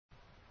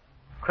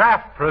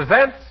Kraft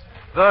presents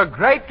The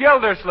Great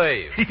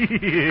Gildersleeve. Each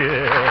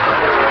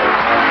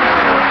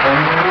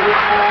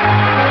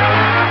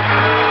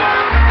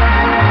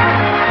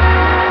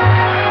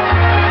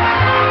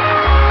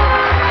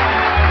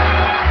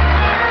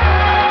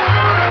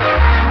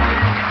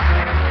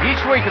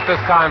week at this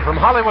time from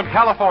Hollywood,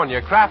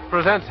 California, Kraft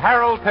presents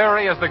Harold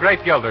Peary as The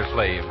Great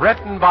Gildersleeve,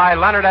 written by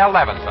Leonard L.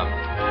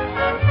 Levinson.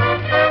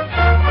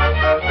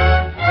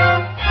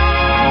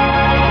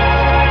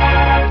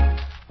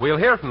 We'll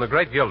hear from the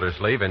Great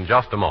Gildersleeve in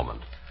just a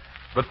moment.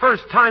 But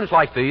first, times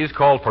like these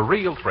call for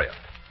real thrift.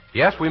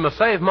 Yes, we must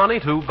save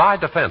money to buy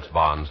defense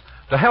bonds,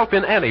 to help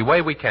in any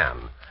way we can.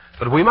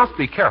 But we must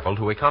be careful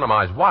to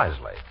economize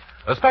wisely,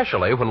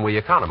 especially when we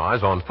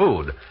economize on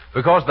food,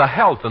 because the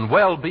health and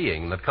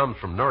well-being that comes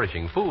from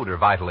nourishing food are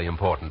vitally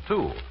important,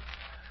 too.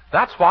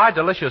 That's why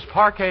delicious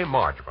Parquet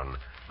margarine,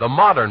 the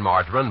modern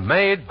margarine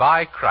made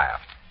by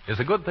Kraft, is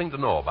a good thing to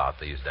know about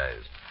these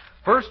days.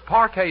 First,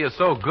 Parquet is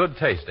so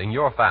good-tasting,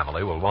 your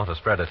family will want to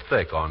spread it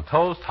thick on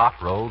toast, hot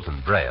rolls,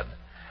 and bread.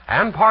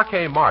 And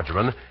Parquet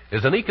margarine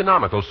is an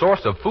economical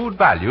source of food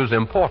values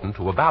important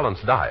to a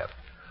balanced diet.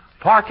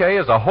 Parquet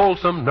is a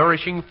wholesome,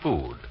 nourishing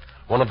food,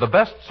 one of the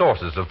best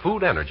sources of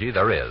food energy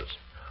there is.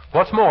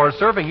 What's more,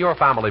 serving your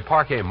family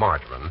Parquet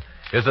margarine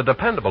is a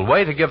dependable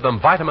way to give them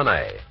vitamin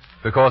A,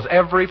 because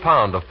every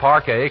pound of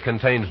Parquet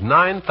contains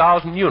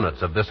 9,000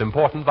 units of this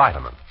important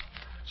vitamin.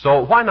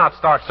 So why not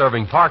start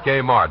serving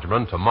Parquet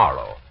margarine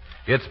tomorrow?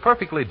 It's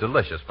perfectly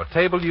delicious for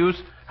table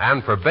use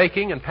and for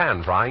baking and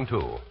pan frying,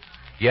 too.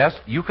 Yes,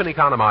 you can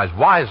economize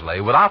wisely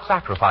without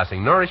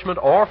sacrificing nourishment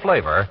or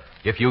flavor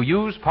if you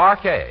use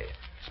Parquet,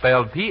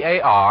 spelled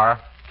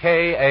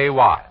Parkay.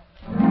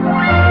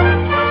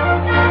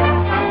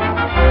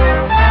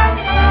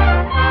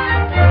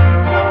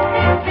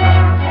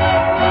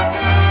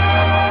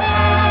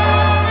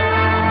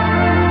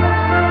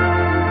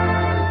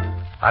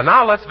 And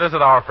now let's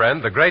visit our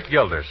friend, the Great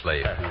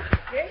Gildersleeve.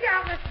 Here you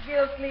are, Mr.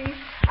 Gildersleeve.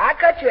 I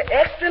cut you an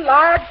extra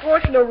large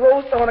portion of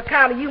roast on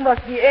account of you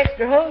must be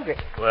extra hungry.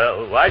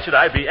 Well, why should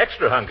I be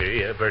extra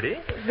hungry, Bertie?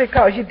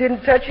 Because you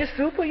didn't touch your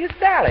soup or your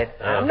salad.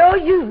 I know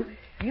you.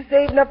 You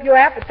saving up your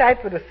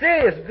appetite for the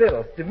serious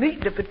bills, the meat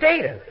and the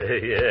potatoes.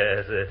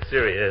 Yes,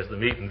 serious, the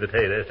meat and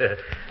potatoes.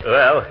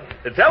 Well,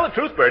 to tell the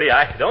truth, Bertie,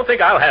 I don't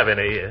think I'll have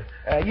any.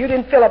 You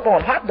didn't fill up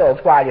on hot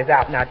dogs while you was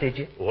out now, did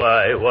you?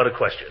 Why, what a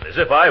question. As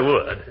if I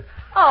would.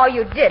 Oh,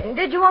 you didn't,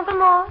 did you, Uncle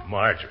Mort?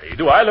 Marjorie,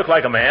 do I look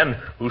like a man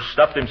who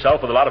stuffed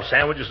himself with a lot of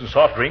sandwiches and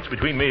soft drinks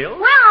between meals?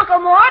 Well, Uncle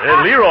Mort...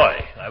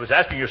 Leroy, I was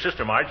asking your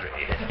sister,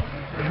 Marjorie.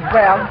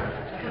 Well,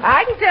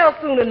 I can tell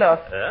soon enough.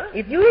 Huh?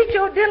 If you eat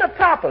your dinner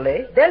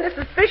properly, then the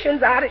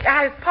suspicions I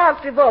am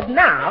positive of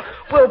now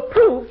will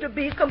prove to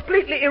be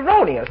completely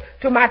erroneous,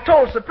 to my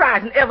total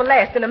surprise and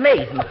everlasting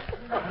amazement.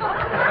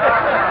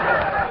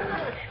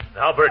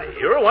 Now, Bertie,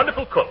 you're a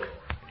wonderful cook.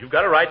 You've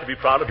got a right to be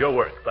proud of your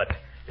work, but...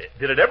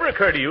 did it ever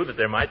occur to you that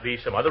there might be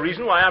some other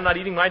reason why I'm not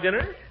eating my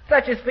dinner?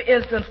 Such as, for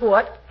instance,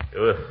 what?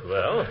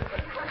 Well,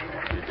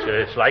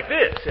 it's like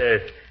this.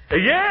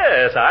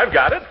 Yes, I've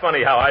got it.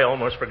 Funny how I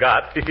almost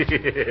forgot. Funny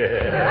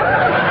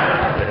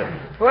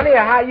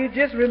how you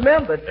just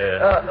remembered.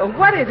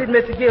 What is it,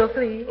 Mr.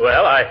 Gildersleeve?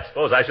 Well, I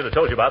suppose I should have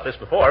told you about this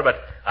before,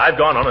 but I've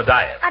gone on a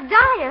diet. A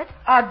diet?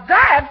 A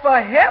diet,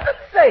 for heaven's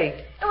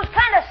sake. It was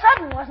kind of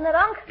sudden, wasn't it,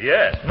 Unc?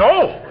 Yes.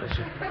 No.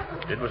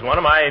 It was one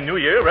of my New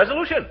Year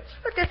resolutions.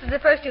 But this is the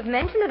first you've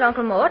mentioned it,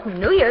 Uncle Mort.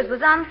 New Year's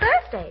was on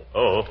Thursday.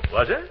 Oh,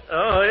 was it?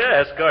 Oh,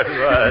 yes, of course it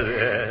was.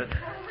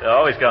 It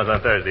always comes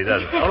on Thursday,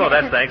 doesn't it? Oh, no,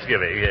 that's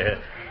Thanksgiving.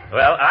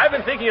 Well, I've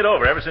been thinking it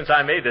over ever since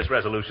I made this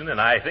resolution, and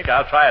I think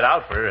I'll try it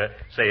out for,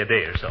 say, a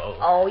day or so.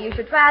 Oh, you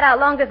should try it out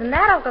longer than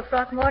that, Uncle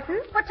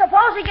Throckmorton. But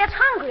suppose he gets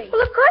hungry?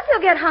 Well, of course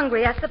he'll get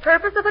hungry. That's the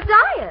purpose of a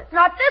diet.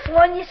 Not this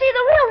one. You see,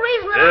 the real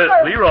reason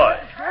that Leroy,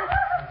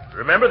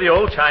 remember the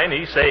old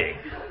Chinese saying,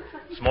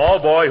 small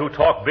boy who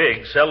talk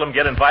big seldom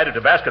get invited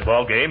to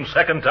basketball games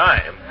second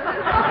time.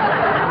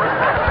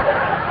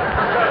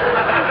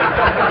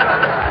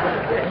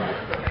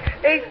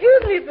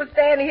 Excuse me for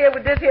standing here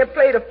with this here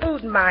plate of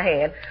food in my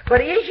hand,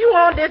 but is you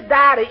on this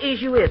diet or is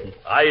you isn't?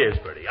 I is,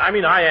 Bertie. I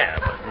mean, I am.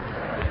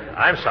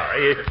 I'm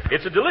sorry.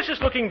 It's a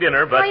delicious-looking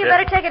dinner, but... Well, you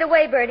better take it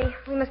away, Bertie.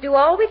 We must do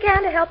all we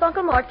can to help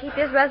Uncle Mort keep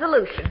his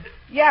resolution.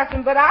 Yes,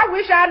 but I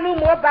wish I knew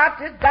more about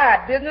this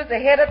diet business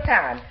ahead of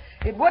time.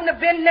 It wouldn't have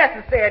been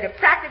necessary to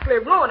practically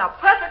ruin a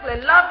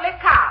perfectly lovely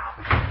cow.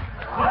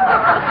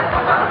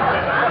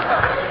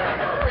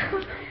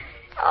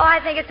 Oh,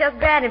 I think it's just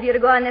grand of you to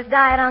go on this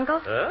diet,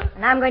 Uncle. Huh?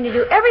 And I'm going to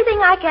do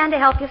everything I can to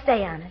help you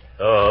stay on it.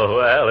 Oh,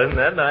 well, isn't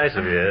that nice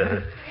of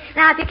you?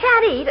 Now, if you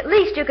can't eat, at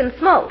least you can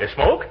smoke.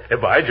 Smoke?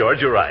 By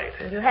George, you're right.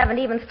 You haven't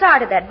even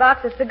started that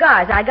box of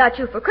cigars I got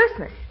you for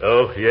Christmas.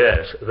 Oh,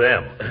 yes,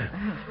 them.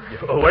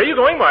 Where are you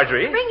going,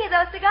 Marjorie? Bring you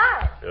those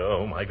cigars.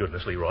 Oh, my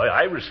goodness, Leroy.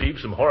 I received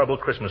some horrible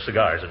Christmas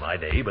cigars in my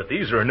day, but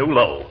these are a new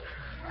low.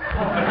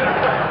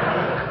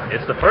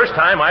 It's the first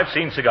time I've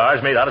seen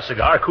cigars made out of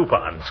cigar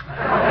coupons.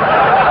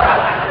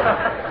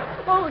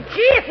 Oh,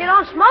 gee, if you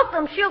don't smoke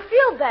them, she'll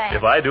feel bad.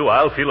 If I do,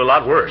 I'll feel a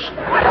lot worse.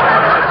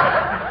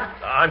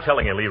 I'm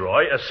telling you,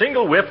 Leroy, a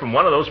single whiff from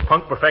one of those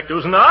punk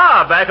perfectos, and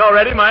back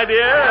already, my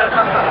dear.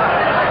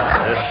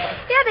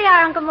 Here they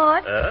are, Uncle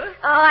Mort.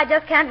 I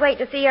just can't wait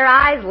to see your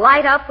eyes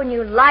light up when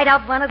you light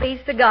up one of these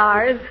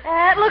cigars.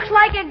 It looks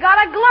like it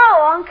got a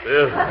glow, Unc.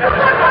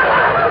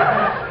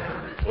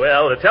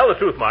 Well, to tell the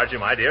truth, Margie,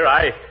 my dear,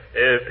 I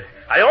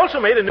also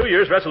made a New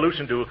Year's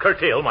resolution to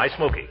curtail my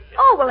smoking.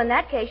 Oh, well, in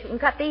that case, you can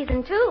cut these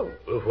in two.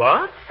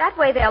 What? That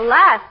way they'll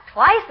last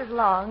twice as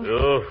long.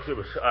 Oh,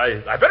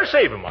 I better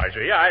save them,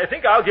 Marjorie. I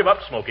think I'll give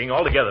up smoking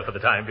altogether for the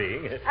time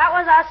being. That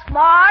was a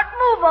smart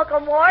move, Uncle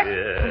Mort.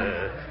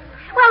 Yeah.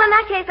 Well, in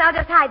that case, I'll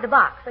just hide the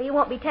box so you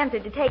won't be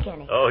tempted to take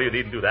any. Oh, you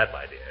needn't do that,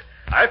 my dear.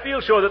 I feel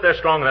sure that they're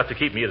strong enough to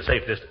keep me at a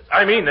safe distance.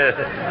 I'm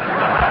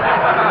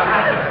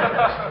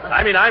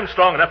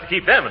strong enough to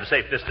keep them at a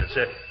safe distance.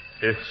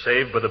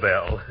 Saved by the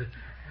bell.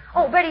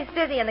 Oh, Bertie's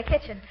busy in the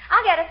kitchen.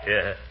 I'll get it.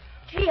 Yeah.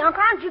 Gee, Unc,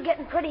 aren't you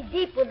getting pretty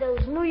deep with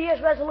those New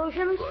Year's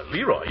resolutions? Well,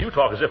 Leroy, you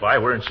talk as if I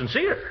were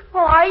insincere. Oh,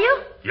 are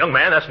you? Young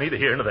man, that's neither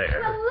here nor there.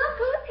 Well, look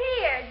who's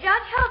here.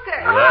 Judge Hooker.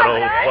 That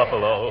old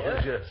buffalo.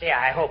 See,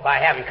 I hope I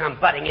haven't come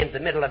butting into the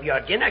middle of your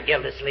dinner,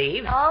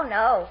 Gildersleeve. Oh,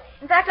 no.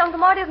 In fact, Uncle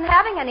Mort isn't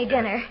having any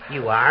dinner.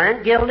 You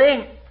aren't,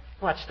 Gildy?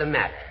 What's the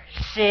matter?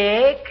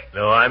 Sick?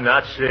 No, I'm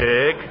not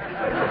sick.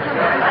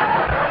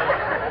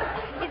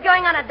 He's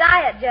going on a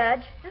diet,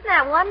 Judge. Isn't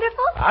that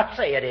wonderful? I'll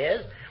say it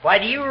is. Why,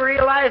 do you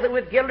realize that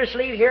with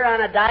Gildersleeve here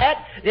on a diet,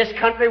 this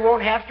country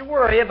won't have to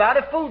worry about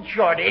a food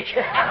shortage?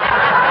 Yeah.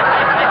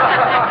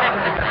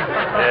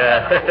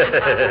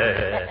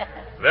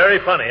 Very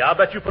funny. I'll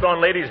bet you put on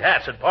ladies'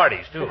 hats at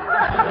parties, too. And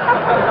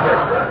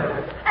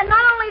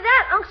not only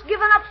that, Unc's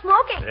given up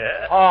smoking.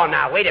 Yeah. Oh,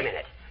 now, wait a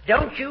minute.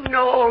 Don't you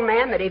know, old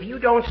man, that if you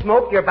don't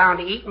smoke, you're bound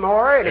to eat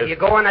more, and if you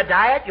go on a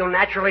diet, you'll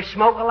naturally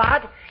smoke a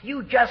lot?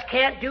 You just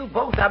can't do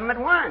both of them at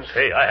once.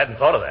 Hey, I hadn't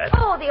thought of that.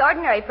 Oh, the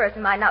ordinary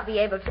person might not be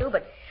able to,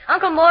 but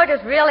Uncle Mort is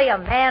really a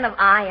man of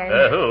iron.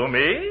 Who,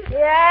 me?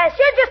 Yes,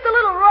 you're just a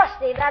little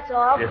rusty, that's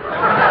all.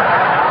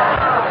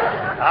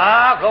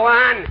 Oh, go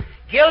on.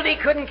 Gildy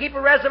couldn't keep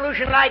a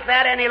resolution like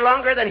that any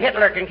longer than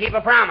Hitler can keep a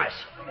promise.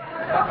 Is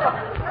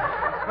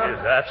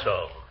that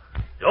so?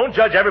 Don't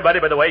judge everybody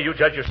by the way you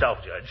judge yourself,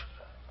 Judge.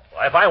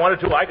 Why, if I wanted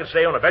to, I could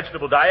stay on a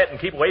vegetable diet and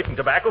keep away from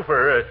tobacco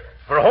for a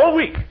whole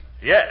week.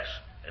 Yes,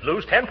 and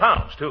lose 10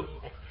 pounds, too.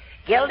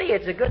 Gildy,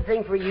 it's a good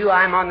thing for you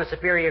I'm on the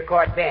Superior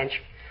Court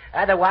bench.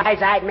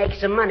 Otherwise, I'd make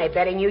some money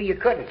betting you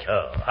couldn't.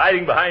 Oh,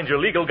 hiding behind your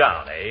legal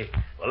gown, eh?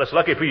 Well, it's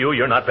lucky for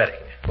you're not betting.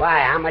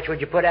 Why, how much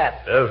would you put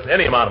up?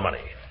 Any amount of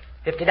money.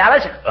 $50?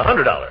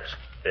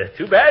 $100.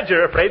 Too bad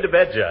you're afraid to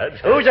bet, Judge.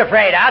 Who's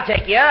afraid? I'll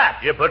take you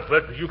up. Yeah, but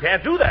you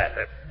can't do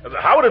that.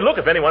 How would it look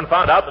if anyone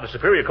found out that a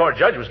Superior Court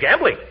judge was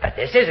gambling? But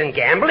this isn't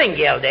gambling,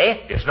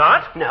 Gildy. It's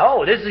not?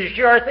 No, this is a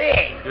sure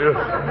thing.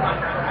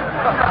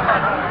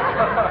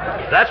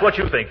 That's what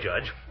you think,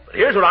 Judge. But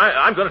here's what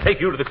I'm going to take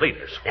you to the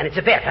cleaners. Then it's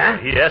a bet, huh?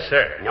 Yes,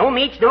 sir. No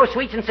meats, no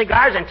sweets and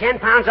cigars, and 10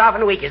 pounds off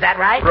in a week. Is that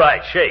right?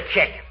 Right. Shake.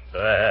 Shake.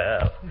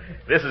 Well,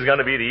 this is going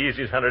to be the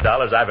easiest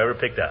 $100 I've ever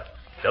picked up.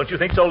 Don't you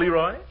think so,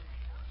 Leroy?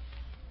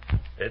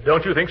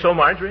 Don't you think so,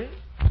 Marjorie?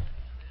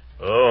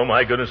 Oh,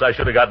 my goodness, I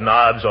should have gotten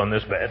odds on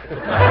this bet.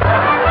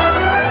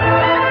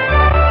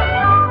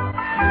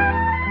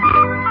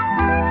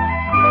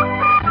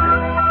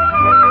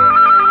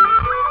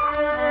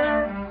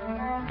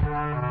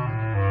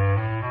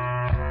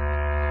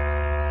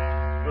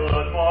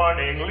 Good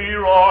morning,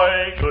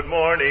 Leroy. Good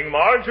morning,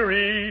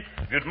 Marjorie.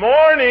 Good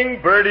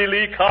morning, Bertie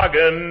Lee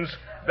Coggins.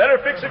 Better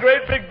fix a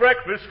great big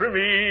breakfast for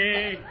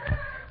me.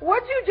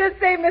 What'd you just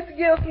say, Mr.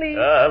 Gilsleeve?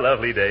 A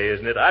lovely day,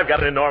 isn't it? I've got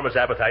an enormous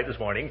appetite this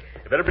morning.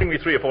 You better bring me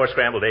 3 or 4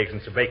 scrambled eggs and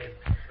some bacon.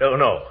 Oh,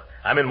 no.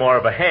 I'm in more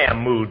of a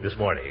ham mood this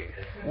morning.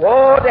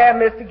 Whoa there,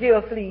 Mr.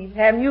 Gilsleeve.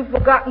 Haven't you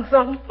forgotten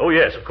something? Oh,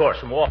 yes, of course,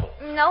 some waffle.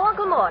 No,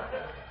 Uncle Mort.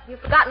 You've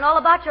forgotten all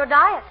about your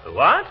diet.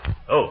 What?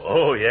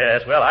 Oh,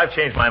 yes. Well, I've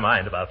changed my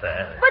mind about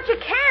that. But you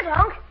can't,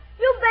 Unc.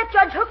 You bet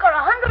Judge Hooker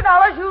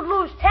 $100 you'd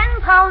lose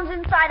 10 pounds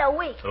inside a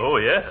week. Oh,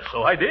 yes,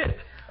 so I did.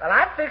 Well,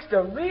 I fixed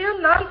a real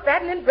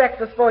non-fattening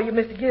breakfast for you,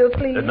 Mr.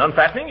 Gilsleeve.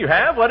 Non-fattening you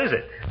have? What is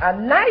it? A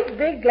nice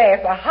big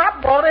glass of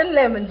hot water and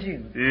lemon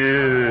juice.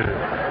 Ew.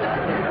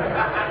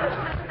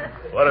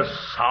 What a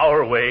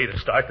sour way to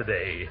start the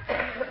day.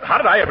 How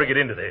did I ever get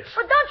into this?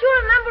 But don't you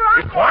remember,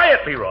 Unc?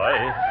 Quiet,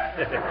 Leroy.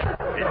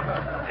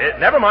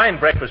 Never mind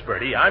breakfast,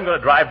 Bertie. I'm going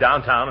to drive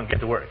downtown and get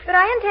to work. But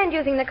I intend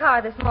using the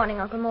car this morning,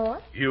 Uncle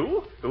Mort.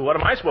 You? What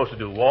am I supposed to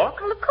do, walk?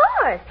 Well, of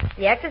course.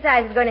 The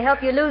exercise is going to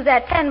help you lose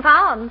that 10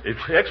 pounds.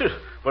 It's exercise.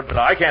 But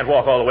I can't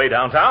walk all the way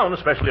downtown,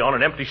 especially on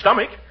an empty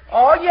stomach.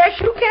 Oh, yes,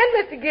 you can,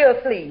 Mr.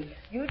 Gilsleeve.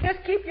 You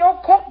just keep your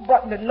coat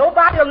buttoned and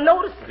nobody will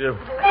notice it.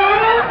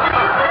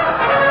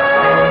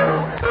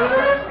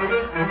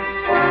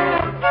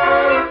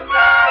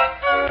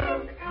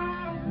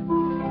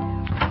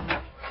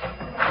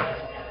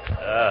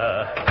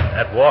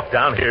 That walk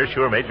down here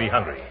sure made me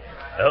hungry.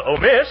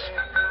 Miss?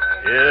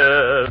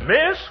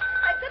 Miss?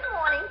 Good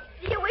morning.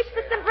 Do you wish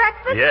for some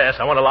breakfast? Yes,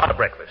 I want a lot of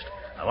breakfast.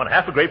 I want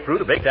half a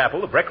grapefruit, a baked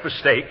apple, a breakfast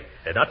steak,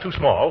 and not too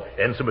small,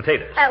 and some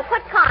potatoes.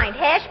 What kind?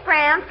 Hash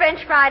brown,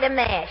 French fried, or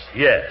mashed?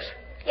 Yes.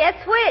 Yes,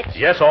 which?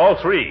 Yes, all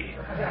three.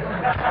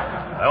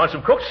 I want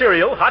some cooked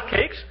cereal, hot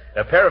cakes,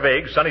 a pair of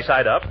eggs, sunny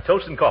side up,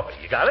 toast and coffee.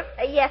 You got it?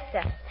 Yes,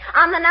 sir.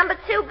 On the number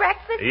 2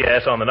 breakfast?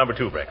 Yes, on the number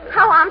 2 breakfast.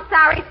 Oh, I'm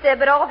sorry, sir,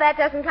 but all that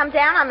doesn't come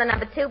down on the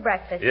number 2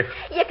 breakfast. If-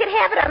 You can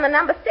have it on the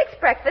number 6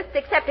 breakfast,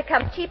 except it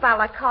comes cheap a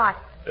la carte.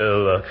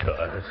 Look.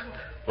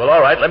 Well,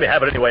 all right, let me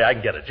have it any way I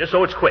can get it, just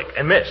so it's quick.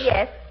 And, miss.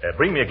 Yes?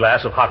 Bring me a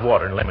glass of hot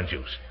water and lemon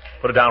juice.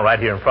 Put it down right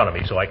here in front of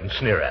me so I can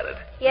sneer at it.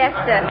 Yes,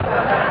 sir.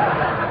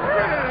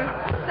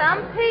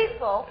 Some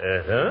people.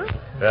 Uh-huh.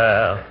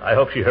 Well, I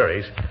hope she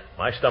hurries.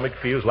 My stomach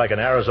feels like an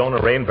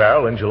Arizona rain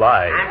barrel in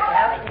July. I'm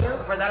telling you,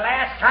 for the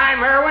last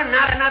time, Irwin,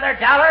 not another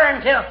dollar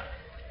until...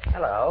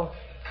 Hello.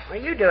 What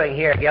are you doing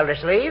here,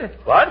 Gildersleeve?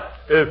 What?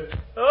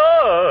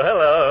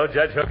 Hello,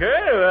 Judge Hooker.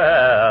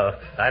 Well,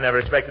 I never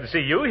expected to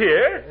see you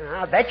here.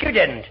 I'll bet you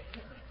didn't.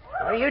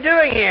 What are you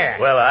doing here?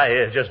 Well,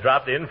 I just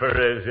dropped in for,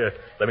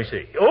 let me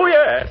see. Oh,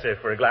 yes,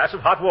 for a glass of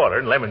hot water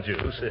and lemon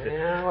juice.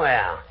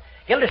 Well,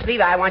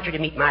 Gildersleeve, I want you to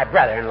meet my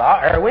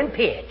brother-in-law, Irwin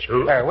Pidge.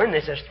 Who? Irwin,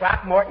 this is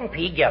Throckmorton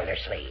P.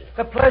 Gildersleeve.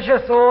 The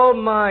pleasure's all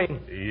mine.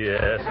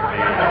 Yes,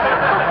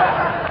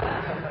 indeed.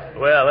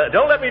 Well,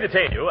 don't let me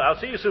detain you. I'll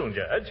see you soon,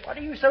 Judge. What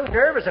are you so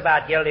nervous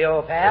about, Gildy,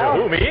 old pal?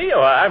 Who, me? Oh,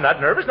 I'm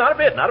not nervous. Not a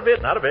bit.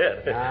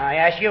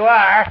 Yes, you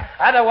are.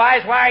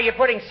 Otherwise, why are you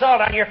putting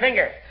salt on your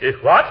finger?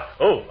 What?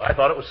 Oh, I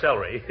thought it was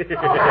celery.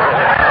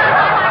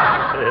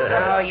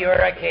 Oh, you're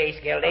a case,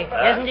 Gildy.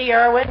 Isn't he,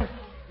 Irwin?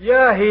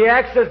 Yeah, he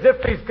acts as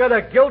if he's got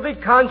a guilty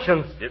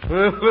conscience. You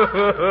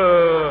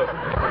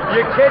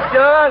kid,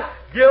 John?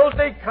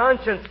 Guilty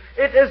conscience.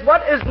 It is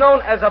what is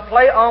known as a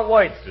play on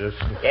words.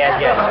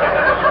 Yes.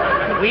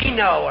 We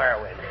know,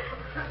 Irwin.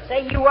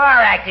 Say, you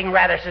are acting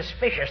rather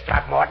suspicious,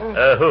 Throckmorton.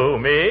 Who,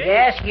 me?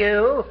 Yes,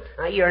 you.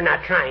 You're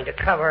not trying to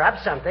cover up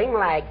something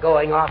like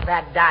going off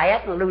that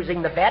diet and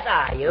losing the bet,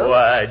 are you?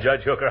 Why,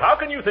 Judge Hooker, how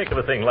can you think of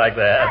a thing like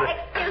that?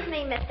 Excuse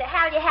me, mister.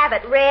 How'll you have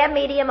it? Rare,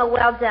 medium, or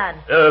well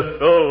done?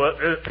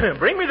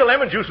 Bring me the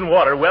lemon juice and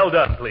water. Well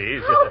done,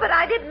 please. Oh, but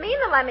I didn't mean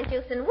the lemon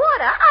juice and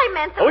water. I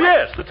meant the... Oh,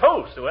 yes, the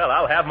toast. Well,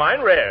 I'll have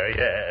mine rare,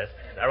 yes.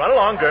 Now run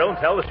along, girl, and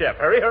tell the chef.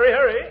 Hurry.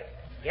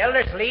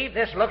 Gildersleeve,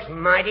 this looks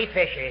mighty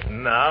fishy.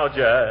 Now,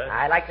 Judge.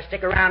 I'd like to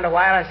stick around a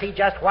while and see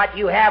just what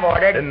you have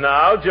ordered. And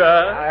now,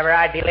 Judge. However,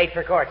 I'd be late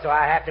for court, so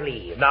I have to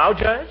leave. Now,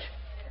 Judge?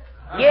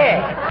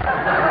 Yes.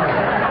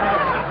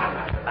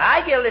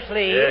 Bye,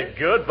 Gildersleeve.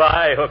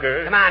 Goodbye,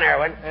 Hooker. Come on,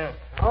 Irwin.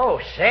 Oh,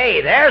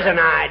 say, there's an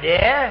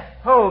idea.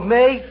 Oh,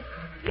 me?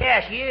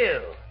 Yes,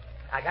 you.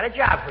 I got a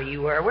job for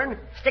you, Irwin.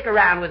 Stick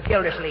around with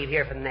Gildersleeve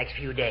here for the next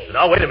few days.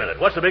 Now, wait a minute.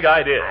 What's the big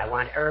idea? I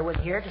want Irwin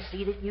here to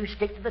see that you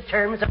stick to the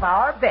terms of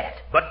our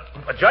bet. But,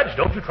 Judge,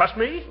 don't you trust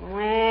me?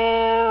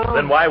 Well...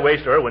 Then why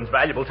waste Irwin's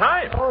valuable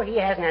time? Oh, he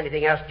hasn't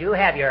anything else to do,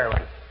 have you,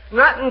 Irwin?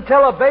 Not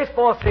until a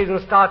baseball season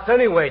starts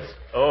anyways.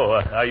 Oh,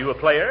 are you a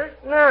player?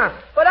 Nah,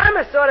 but I'm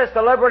a sort of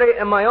celebrity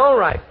in my own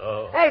right.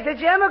 Oh. Hey, did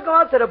you ever go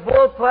out to the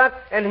ballpark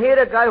and hear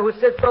the guy who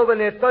sits over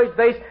near third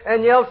base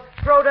and yells,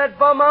 "Throw that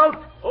bum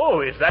out"? Oh,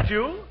 is that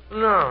you?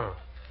 No.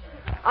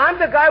 I'm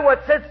the guy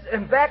what sits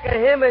in back of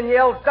him and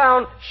yells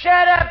down,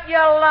 "Shut up, you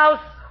louse!"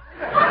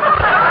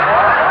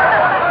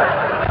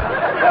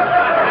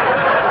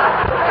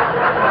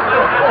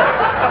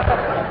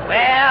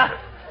 Well,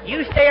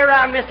 you stay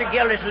around Mr.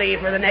 Gildersleeve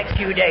for the next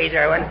few days,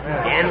 Irwin.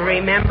 And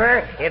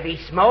remember, if he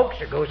smokes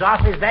or goes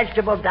off his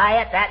vegetable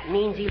diet, that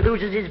means he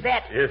loses his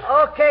bet. Yes.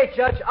 Okay,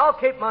 Judge, I'll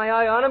keep my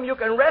eye on him. You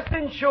can rest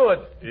insured.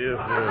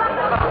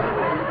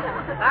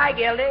 Bye,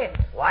 Gildy.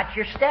 Watch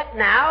your step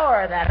now,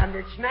 or that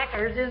 100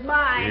 smackers is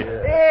mine.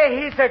 Yeah.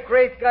 Hey, he's a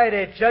great guy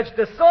there, Judge.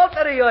 The salt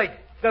of the earth.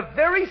 The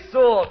very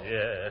salt.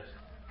 Yes.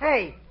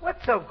 Hey,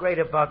 what's so great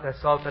about the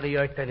salt of the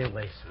earth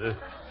anyways?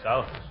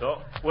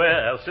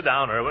 Well, sit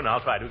down, Irwin. I'll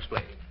try to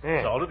explain.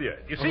 Yeah. Salt of the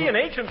earth. You see, in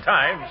ancient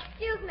times...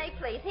 Excuse me,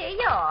 please. Here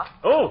you are.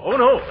 Oh,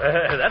 no.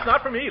 That's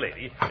not for me,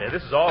 lady.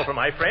 This is all for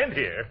my friend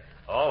here.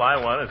 All I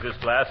want is this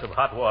glass of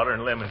hot water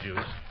and lemon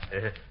juice.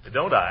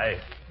 Don't I?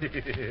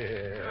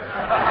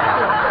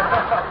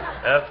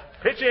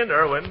 Pitch in,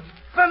 Irwin.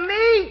 For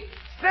me?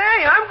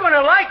 Say, I'm going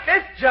to like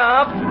this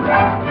job.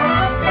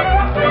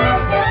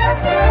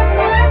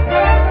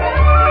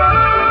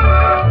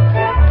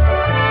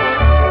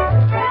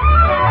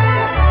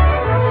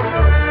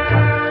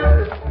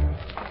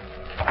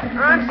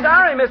 I'm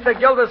sorry, Mr.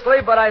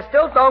 Gildersleeve, but I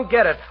still don't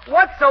get it.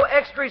 What's so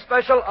extra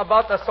special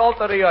about the salt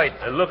of the earth?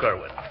 Look,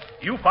 Irwin,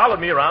 you followed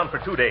me around for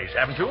 2 days,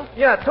 haven't you?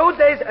 Yeah, 2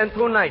 days and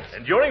 2 nights.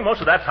 And during most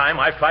of that time,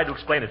 I've tried to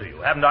explain it to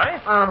you, haven't I?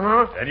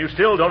 Uh-huh. And you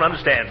still don't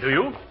understand, do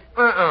you?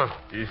 Uh-uh.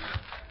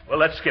 Well,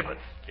 let's skip it.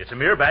 It's a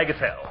mere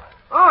bagatelle.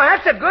 Oh,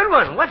 that's a good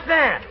one. What's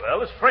that?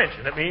 Well, it's French,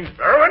 and it means,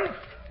 Irwin,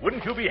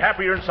 wouldn't you be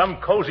happier in some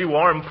cozy,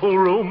 warm pool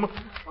room?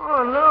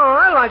 Oh, no,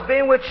 I like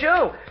being with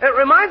you. It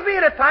reminds me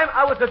of the time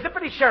I was a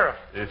deputy sheriff.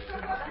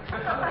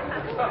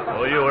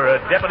 Oh, you were a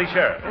deputy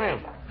sheriff.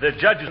 The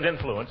judge's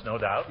influence, no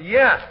doubt.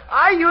 Yeah,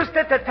 I used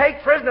it to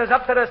take prisoners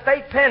up to the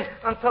state pen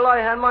until I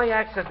had my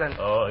accident.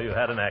 Oh, you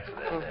had an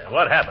accident.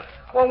 What happened?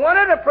 Well, one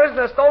of the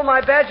prisoners stole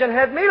my badge and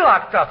had me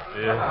locked up.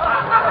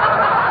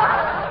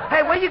 Yeah.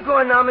 Hey, where you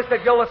going now, Mr.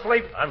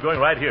 Gildersleeve? I'm going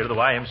right here to the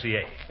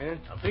YMCA.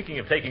 I'm thinking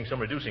of taking some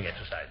reducing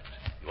exercises.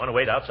 You want to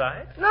wait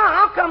outside? No,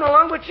 I'll come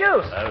along with you.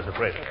 I was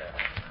afraid of that.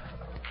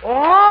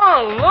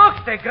 Oh,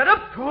 look, they got a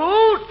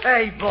pool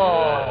table.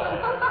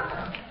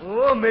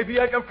 Oh, maybe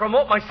I can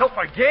promote myself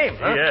for a game,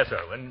 huh? Yes,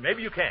 Irwin,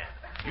 maybe you can.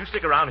 You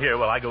stick around here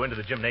while I go into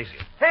the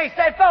gymnasium. Hey,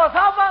 say, fellas,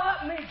 how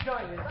about letting me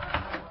join you?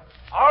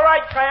 All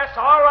right, class,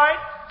 all right.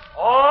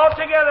 All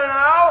together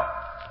now.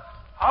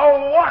 A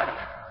 1,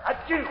 a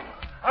 2,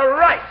 a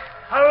right,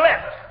 a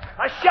left,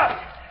 a shut,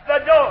 the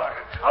door.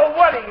 Oh,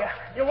 what do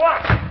you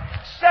want?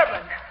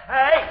 7,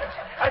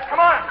 8. Come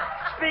on,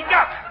 speak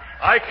up.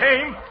 I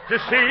came to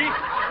see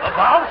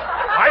about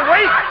my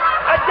weight.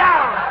 A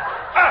down,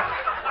 up,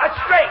 a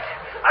straight,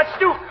 a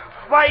stoop.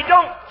 Why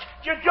don't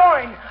you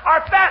join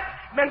our fat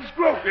men's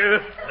group?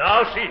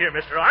 Now, see here,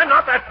 mister. I'm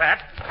not that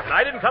fat, and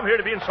I didn't come here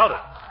to be insulted.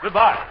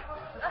 Goodbye.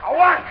 A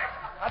 1,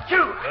 a 2,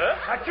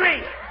 a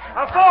 3,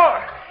 a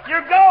 4.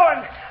 You're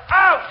going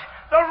out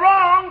the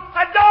wrong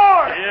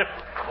door.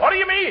 What do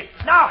you mean?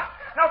 Now,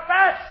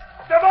 fast.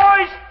 The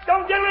boys,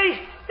 don't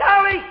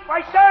dilly-dally.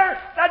 Why, sir,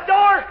 the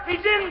door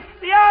is in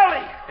the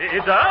alley.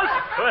 It does?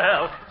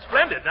 Well,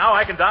 splendid. Now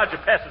I can dodge a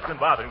pest that's been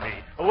bothering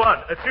me. A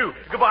 1, a 2.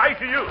 Goodbye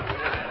to you.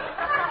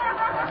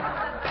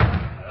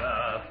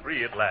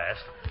 Free at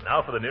last.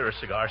 Now for the nearest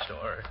cigar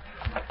store.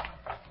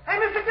 Hey,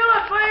 Mr.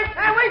 Gildersleeve,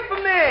 hey, wait for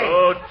me.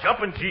 Oh,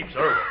 jumping jeeps,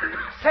 Irwin.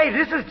 Say,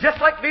 this is just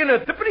like being a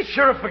deputy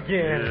sheriff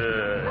again.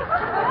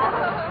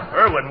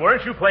 Irwin,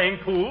 weren't you playing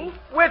pool?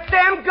 With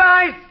them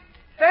guys?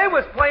 They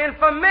was playing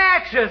for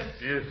matches.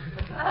 Yes.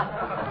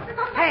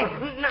 Hey,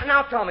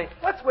 now tell me,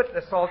 what's with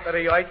the salt of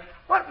the earth?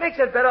 What makes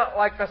it better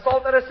like the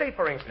salt of the sea,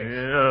 for instance?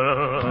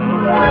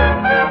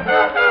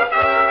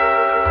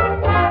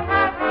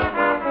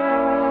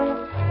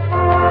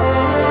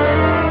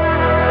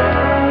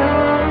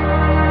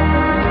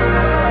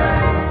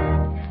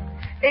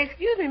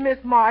 Excuse me, Miss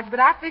Marge, but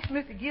I fixed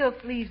Mr.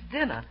 Gillsleeve's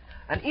dinner.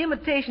 An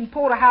imitation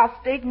porterhouse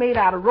steak made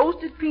out of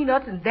roasted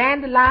peanuts and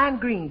dandelion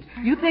greens.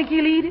 You think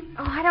he'll eat it?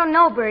 Oh, I don't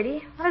know,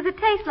 Bertie. What does it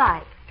taste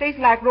like? Tastes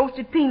like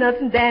roasted peanuts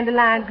and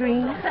dandelion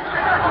greens.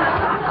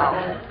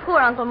 Oh, poor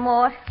Uncle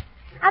Mort.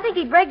 I think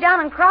he'd break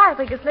down and cry if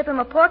we could slip him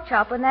a pork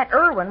chop when that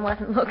Irwin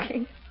wasn't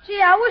looking.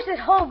 Gee, I wish this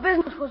whole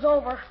business was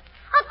over.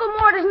 Uncle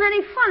Mort isn't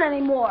any fun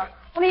anymore.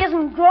 When he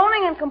isn't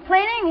groaning and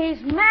complaining,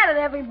 he's mad at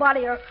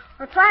everybody or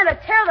trying to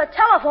tear the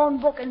telephone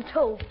book in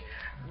two.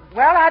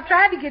 Well, I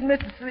tried to get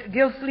Mr.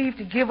 Gillsleeve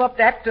to give up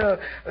that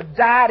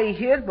diet of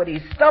his, but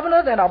he's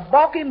stubborner than a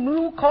balky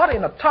mule caught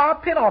in a tar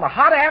pit on a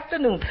hot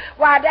afternoon.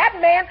 Why, that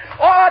man...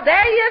 Oh,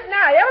 there he is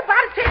now.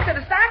 Everybody take to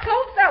the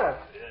Cyclone Cellar.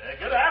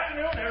 Good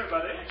afternoon,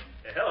 everybody.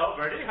 Hello,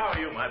 Bertie. How are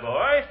you, my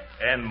boy?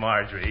 And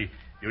Marjorie.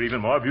 You're even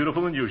more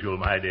beautiful than usual,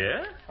 my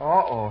dear.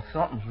 Uh-oh,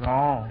 something's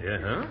wrong.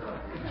 Yeah,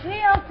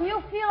 Gee, Uncle,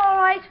 you feel all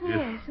right?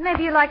 Yes,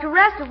 maybe you'd like to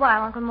rest a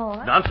while, Uncle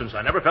Mort. Nonsense.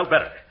 I never felt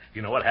better.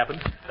 You know what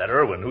happened? That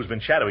Irwin, who's been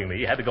shadowing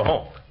me, had to go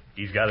home.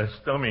 He's got a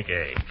stomach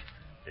ache.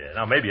 Yeah,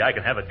 now maybe I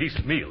can have a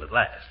decent meal at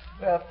last.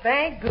 Well,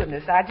 thank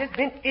goodness. I just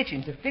been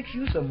itching to fix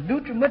you some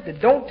nutriment that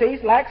don't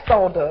taste like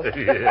sawdust.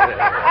 Now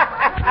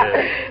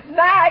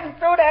I can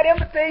throw that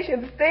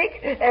imitation steak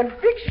and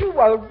fix you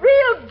a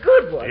real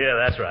good one. Yeah,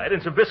 that's right.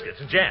 And some biscuits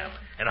and jam.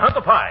 And a hunk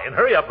of pie. And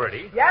hurry up,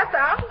 Bertie. Yes,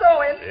 I'm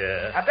going.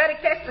 Yeah. I better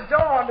catch the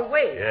door on the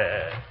way.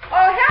 Yeah.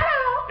 Oh,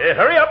 hello.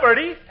 Hurry up,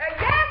 Bertie.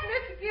 Yes,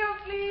 Mr.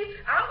 Gillsleeve.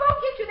 I'm going to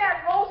get you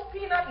that roast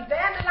peanut and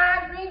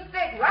dandelion green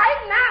steak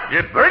right now.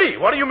 Yeah, Bertie,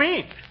 what do you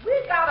mean?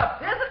 We got a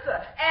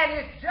visitor, and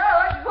it's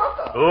Judge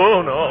Hooker.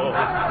 Oh, no.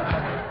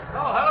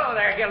 Oh, hello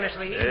there,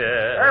 Gildersleeve.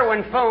 Yeah.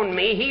 Irwin phoned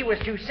me. He was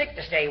too sick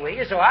to stay with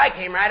you, so I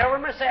came right over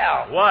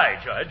myself. Why,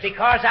 Judge?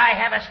 Because I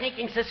have a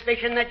sneaking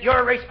suspicion that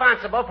you're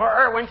responsible for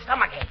Irwin's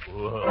stomachache.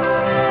 Whoa.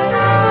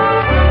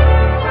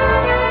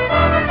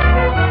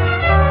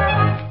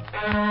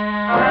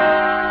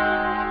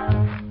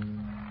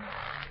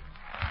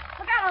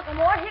 Look out, Uncle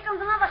Mort. Here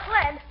comes another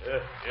sled.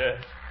 Yeah.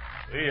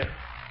 We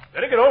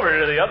better get over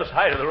to the other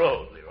side of the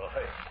road,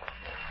 Leroy.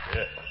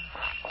 Yeah.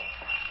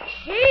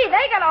 Gee,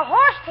 they got a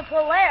horse to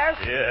pull theirs.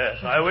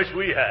 Yes, I wish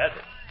we had.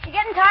 You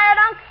getting tired,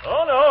 Unc?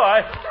 Oh, no,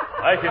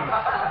 I can...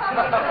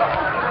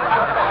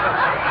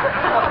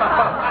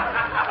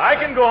 I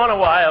can go on a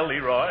while,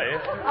 Leroy.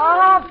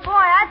 Oh, boy,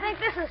 I think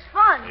this is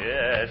fun.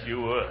 Yes,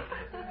 you would.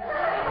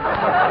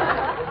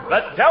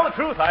 But to tell the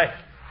truth, I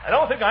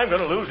don't think I'm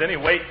going to lose any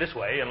weight this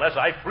way unless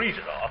I freeze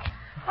it off.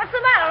 What's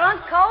the matter,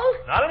 Unc? Cold?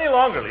 Not any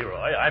longer,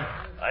 Leroy.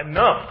 I'm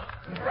numb.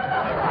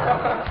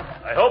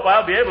 I hope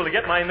I'll be able to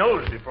get my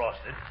nose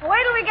defrosted.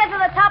 Wait till we get to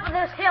the top of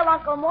this hill,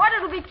 Uncle Mort.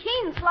 It'll be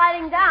keen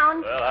sliding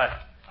down. Well,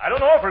 I don't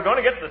know if we're going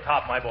to get to the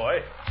top, my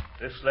boy.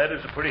 This sled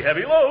is a pretty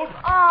heavy load.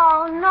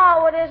 Oh,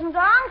 no, it isn't,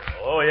 Unc.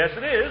 Oh, yes,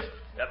 it is.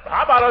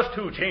 How about us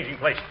two changing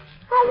places?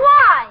 Well,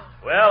 why?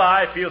 Well,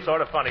 I feel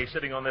sort of funny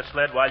sitting on this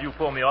sled while you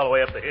pull me all the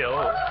way up the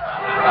hill.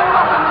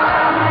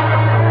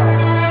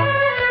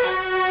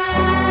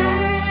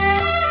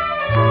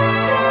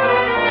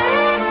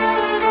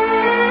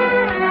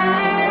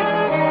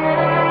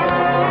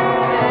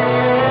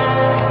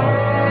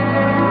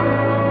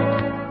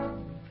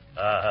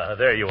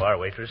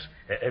 waitress.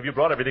 Have you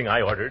brought everything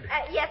I ordered?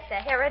 Yes, sir.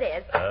 Here it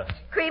is.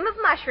 Cream of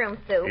mushroom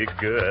soup.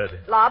 Good.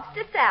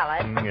 Lobster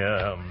salad.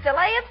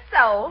 Filet of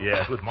sole.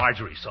 Yes, with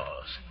marjorie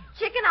sauce.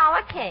 Chicken a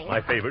la king.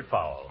 My favorite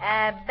fowl.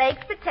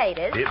 Baked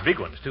potatoes. Big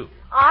ones, too.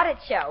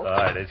 Artichoke.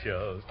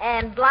 Artichokes.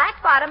 And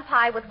black bottom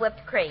pie with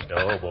whipped cream.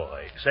 Oh,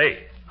 boy.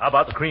 Say, how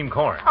about the cream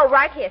corn? Oh,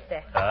 right here,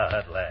 sir.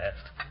 At last.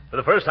 For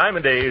the first time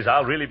in days,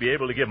 I'll really be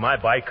able to give my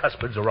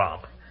bicuspids a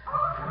romp.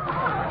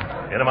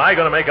 And am I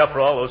going to make up for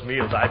all those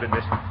meals I've been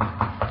missing?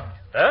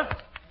 Huh?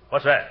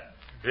 What's that?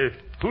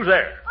 Who's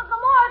there? Uncle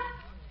Mort!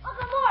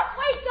 Uncle Mort,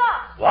 wake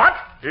up! What?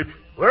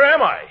 Where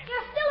am I?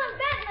 You're still in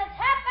bed and it's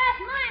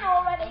 9:30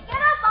 already. Get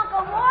up,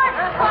 Uncle Mort!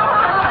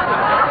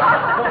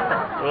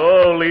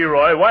 Oh,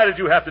 Leroy, why did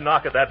you have to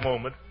knock at that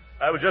moment?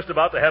 I was just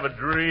about to have a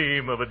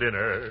dream of a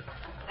dinner.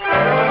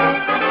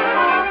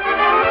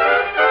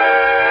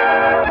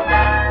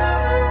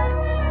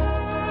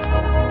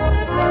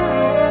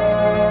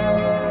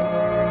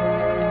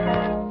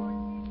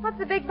 What's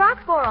the big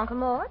box for, Uncle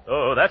Mort?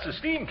 Oh, that's a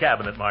steam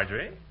cabinet,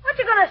 Marjorie. What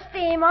you gonna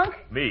steam, Unc?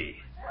 Me.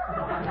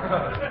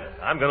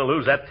 I'm going to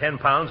lose that 10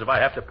 pounds if I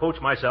have to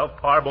poach myself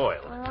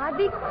parboiled. I'd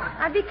be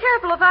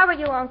careful if I were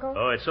you, Uncle.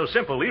 Oh, it's so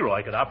simple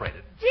Leroy could operate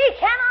it. Gee,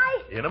 can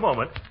I? In a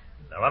moment.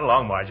 Now run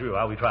along, Marjorie,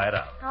 while we try it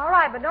out. All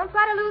right, but don't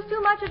try to lose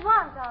too much at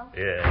once, Uncle.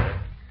 Yeah.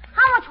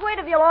 How much weight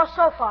have you lost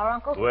so far,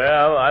 Uncle?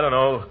 Well, I don't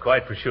know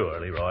quite for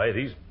sure, Leroy.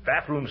 These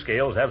bathroom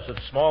scales have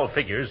such small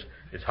figures,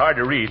 it's hard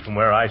to read from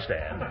where I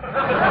stand.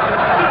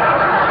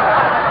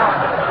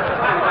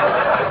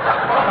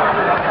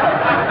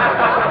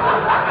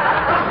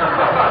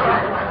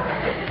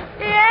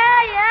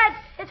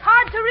 It's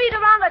hard to read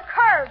around a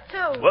curve,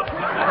 too. What?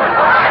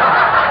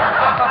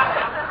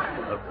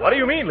 What do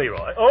you mean,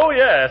 Leroy? Oh,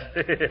 yes.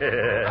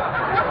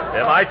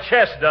 Yeah, my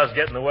chest does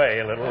get in the way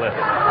a little.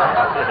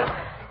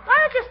 Why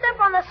don't you step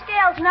on the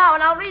scales now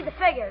and I'll read the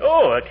figures?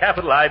 Oh, a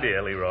capital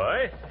idea,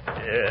 Leroy.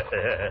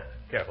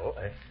 Careful.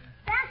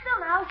 Stand still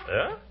now.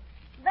 Huh?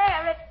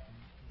 There,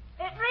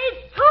 it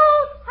reads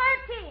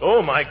 213.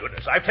 Oh, my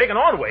goodness. I've taken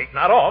on weight,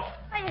 not off.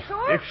 Are you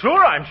sure?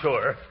 Sure, I'm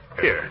sure.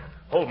 Here,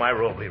 hold my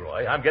robe,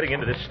 Leroy. I'm getting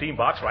into this steam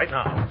box right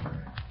now.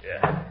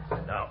 Yeah.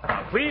 Now,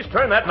 please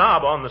turn that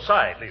knob on the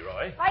side,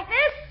 Leroy. Like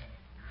this?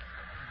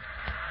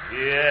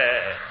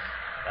 Yeah.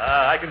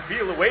 I can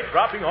feel the weight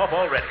dropping off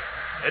already.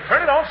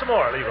 Turn it on some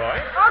more, Leroy.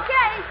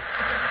 Okay.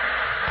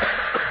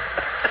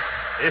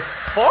 It's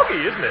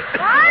foggy, isn't it?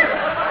 What?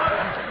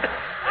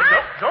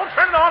 Don't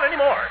turn it on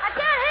anymore. I can't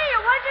hear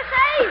you. What'd you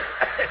say?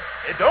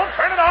 Don't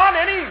turn it on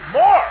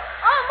anymore.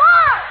 Oh,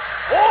 more.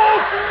 Oh!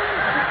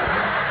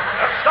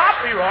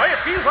 Stop, Leroy. It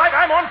feels like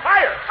I'm on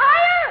fire.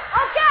 Higher?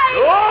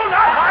 Okay. No,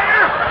 not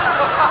higher.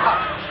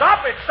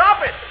 Stop it.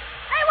 Stop it.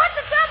 Hey, what's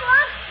the trouble,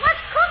 huh?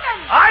 What's cooking?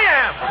 I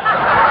am.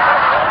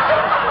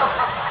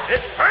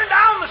 Turn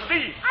down the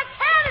steam. I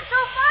can't. It's so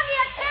foggy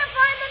I can't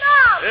find the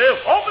knob.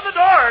 Open the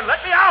door and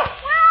let me out.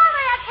 Where are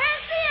they? I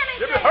can't see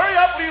anything. Hurry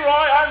up, Leroy.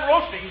 I'm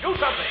roasting. Do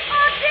something.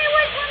 Oh, gee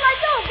whiz, what'll I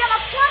do? Get a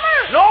plumber?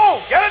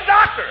 No, get a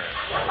doctor.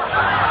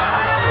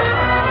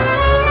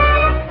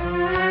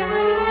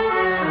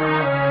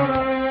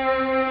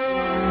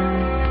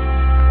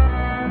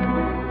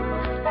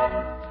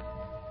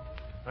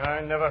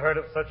 I never heard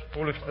of such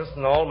foolishness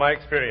in all my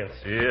experience.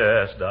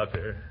 Yes,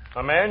 Doctor.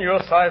 A man your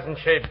size and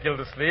shape,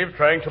 Gildersleeve,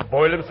 trying to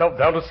boil himself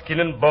down to skin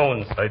and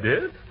bones. I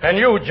did? And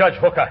you, Judge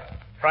Hooker,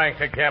 trying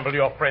to gamble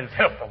your friend's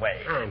health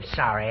away. I'm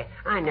sorry.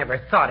 I never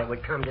thought it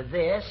would come to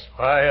this.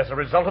 Why, as a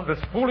result of this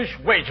foolish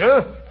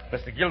wager,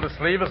 Mr.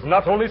 Gildersleeve is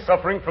not only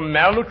suffering from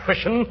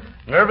malnutrition,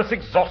 nervous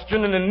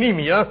exhaustion, and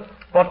anemia,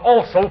 but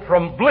also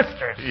from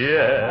blisters.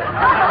 Yeah.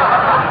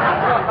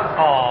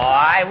 Oh,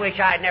 I wish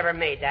I'd never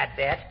made that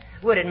bet.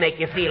 Would it make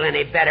you feel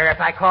any better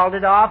if I called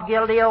it off,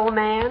 guilty old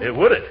man? It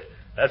wouldn't.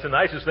 That's the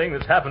nicest thing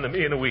that's happened to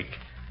me in a week.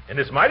 And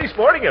it's mighty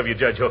sporting of you,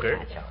 Judge Hooker.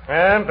 That's all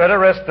right. And better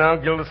rest now,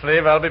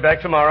 Gildersleeve. I'll be back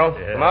tomorrow.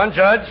 Yeah. Come on,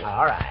 Judge.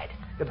 All right.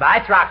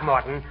 Goodbye,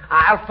 Throckmorton.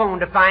 I'll phone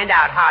to find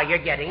out how you're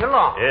getting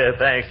along. Yeah,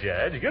 thanks,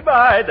 Judge.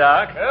 Goodbye,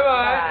 Doc.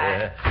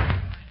 Goodbye.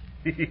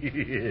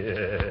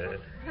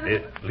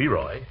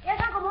 Leroy. Yes,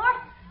 Uncle Mort?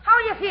 How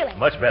are you feeling?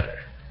 Much better.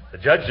 The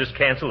judge just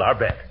canceled our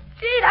bet.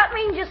 Gee, that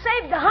means you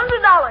saved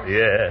 $100.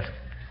 Yes.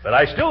 But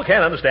I still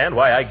can't understand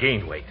why I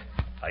gained weight.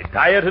 I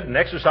dieted and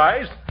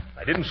exercised.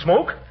 I didn't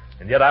smoke.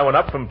 And yet I went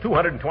up from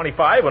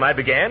 225 when I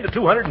began to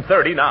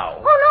 230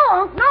 now.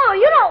 Oh, no,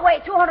 you don't weigh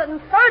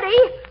 230.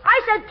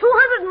 I said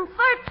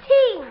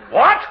 213.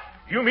 What?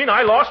 You mean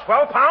I lost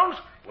 12 pounds?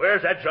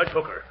 Where's that Judge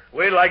Hooker?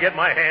 Wait till I get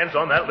my hands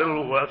on that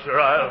little welcher.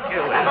 I'll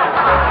kill him.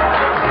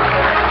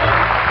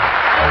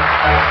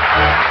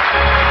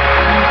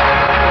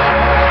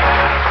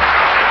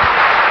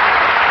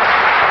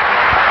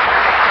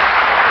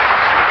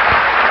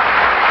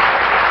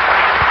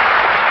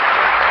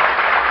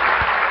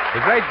 The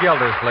great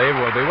Gildersleeve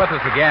will be with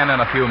us again in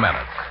a few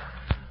minutes.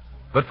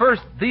 But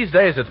first, these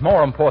days it's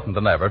more important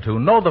than ever to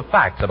know the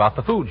facts about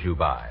the foods you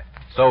buy.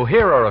 So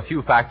here are a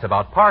few facts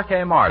about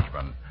Parquet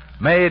margarine,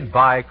 made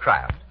by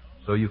Kraft,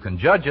 so you can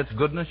judge its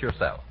goodness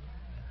yourself.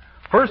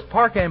 First,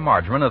 Parquet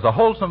margarine is a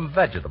wholesome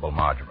vegetable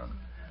margarine.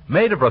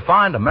 made of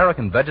refined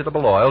American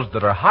vegetable oils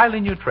that are highly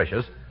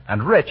nutritious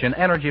and rich in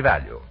energy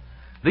value.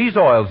 These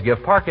oils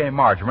give Parquet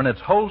margarine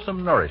its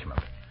wholesome nourishment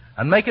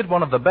and make it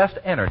one of the best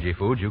energy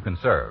foods you can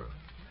serve.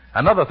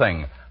 Another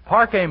thing,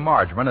 Parquet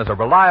margarine is a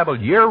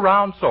reliable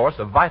year-round source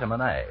of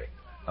vitamin A.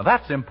 Now,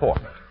 that's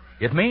important.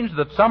 It means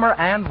that summer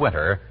and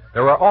winter,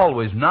 there are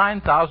always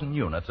 9,000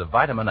 units of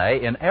vitamin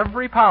A in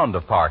every pound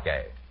of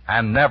Parquet,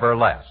 and never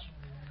less.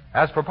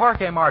 As for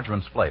Parquet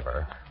margarine's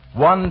flavor,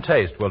 one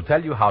taste will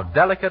tell you how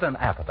delicate and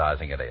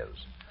appetizing it is.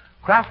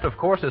 Kraft, of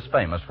course, is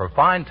famous for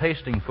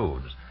fine-tasting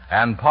foods,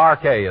 and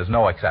Parquet is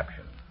no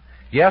exception.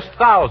 Yes,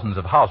 thousands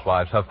of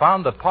housewives have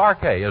found that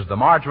Parquet is the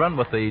margarine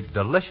with the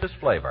delicious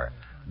flavor,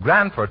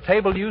 grand for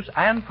table use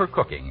and for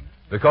cooking,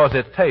 because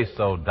it tastes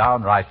so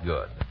downright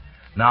good.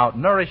 Now,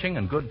 nourishing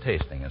and good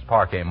tasting as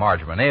Parquet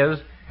margarine is,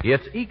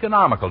 it's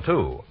economical,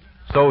 too.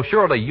 So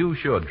surely you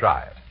should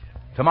try it.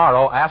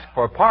 Tomorrow, ask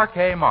for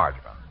Parquet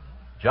margarine.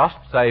 Just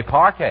say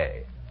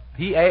Parquet.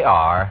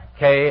 Parkay.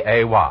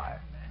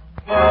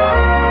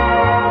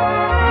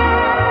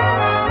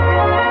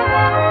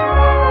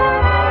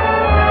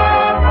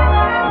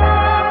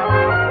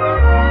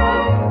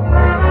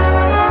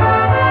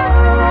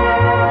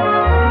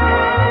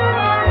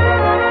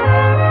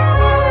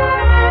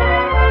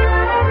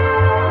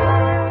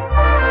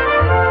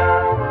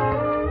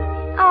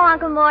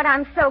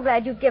 I'm so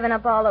glad you've given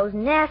up all those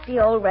nasty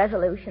old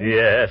resolutions.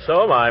 Yeah,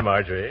 so am I,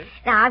 Marjorie.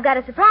 Now, I've got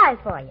a surprise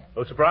for you.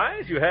 Oh,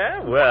 surprise? You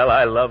have? Well,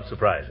 I love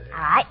surprises. All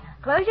right.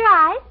 Close your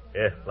eyes.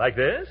 Yeah, like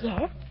this?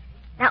 Yes.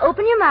 Now,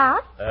 open your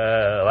mouth.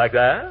 Like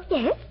that?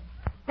 Yes.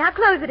 Now,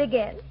 close it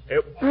again.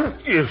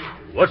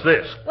 What's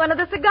this? One of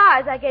the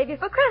cigars I gave you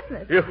for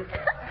Christmas.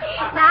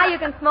 Now you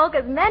can smoke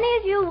as many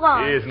as you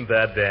want. Isn't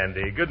that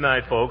dandy? Good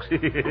night, folks.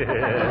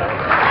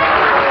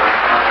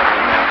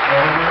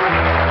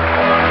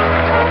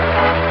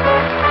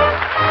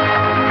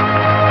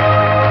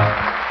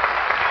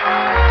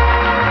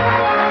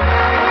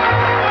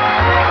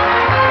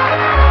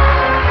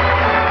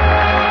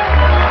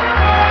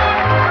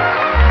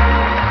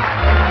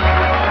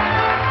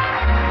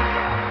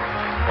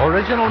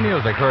 Original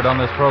music heard on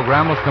this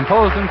program was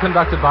composed and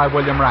conducted by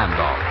William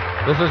Randolph.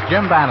 This is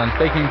Jim Bannon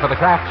speaking for the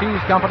Kraft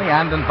Cheese Company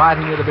and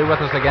inviting you to be with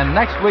us again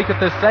next week at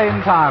this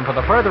same time for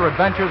the further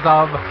adventures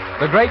of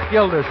The Great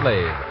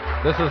Gildersleeve.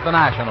 This is the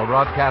National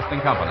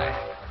Broadcasting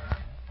Company.